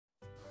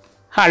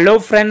Hello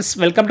friends,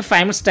 welcome to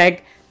Famous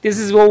Tech. This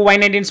is Vivo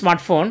Y19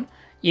 smartphone.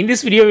 In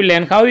this video, we will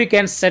learn how you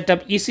can set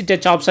up easy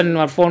touch option in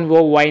your phone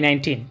Vivo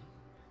Y19.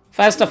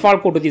 First of all,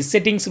 go to the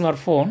settings in your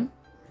phone.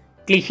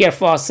 Click here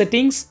for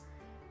settings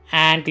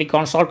and click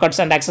on shortcuts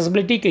and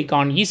accessibility. Click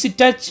on easy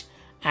touch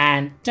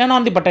and turn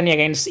on the button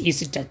against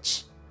easy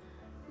touch.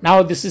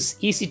 Now this is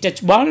easy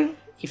touch bar.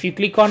 If you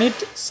click on it,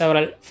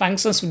 several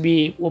functions will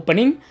be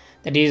opening.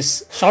 That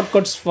is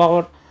shortcuts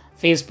for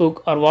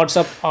Facebook or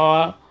WhatsApp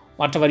or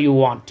whatever you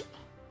want.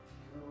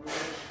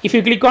 If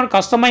you click on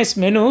customize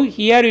menu,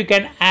 here you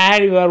can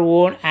add your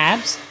own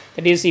apps.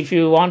 That is, if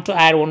you want to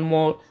add one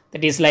more,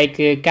 that is like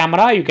a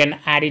camera, you can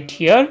add it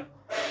here.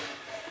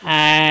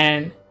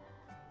 And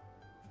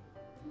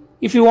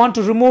if you want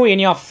to remove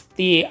any of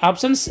the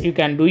options, you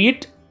can do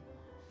it.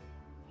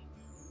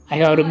 I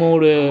have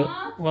removed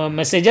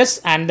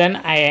messages and then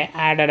I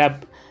added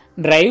up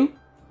drive.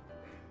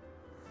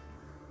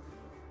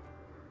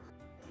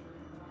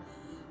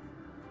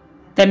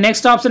 The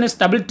next option is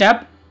double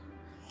tap.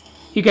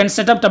 You can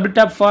set up double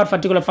tap for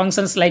particular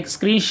functions like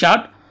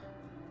screenshot.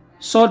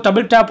 So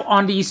double tap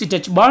on the easy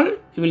touch bar,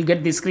 you will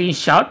get the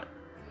screenshot.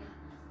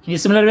 In a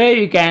similar way,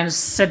 you can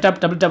set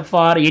up double tap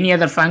for any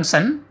other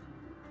function.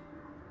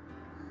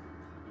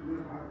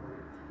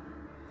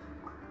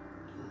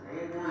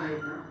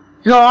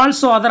 You have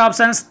also other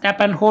options, tap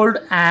and hold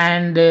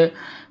and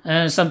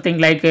something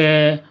like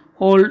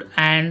hold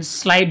and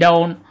slide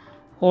down,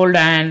 hold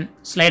and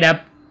slide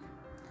up.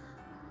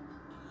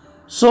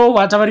 So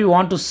whatever you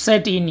want to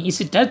set in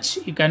easy touch,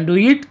 you can do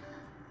it.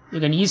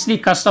 You can easily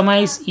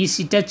customize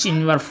easy touch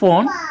in your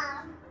phone.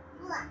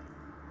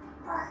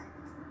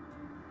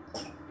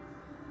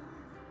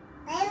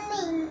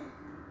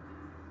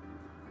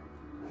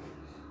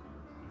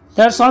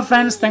 That's all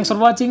friends. Thanks for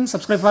watching.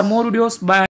 Subscribe for more videos. Bye.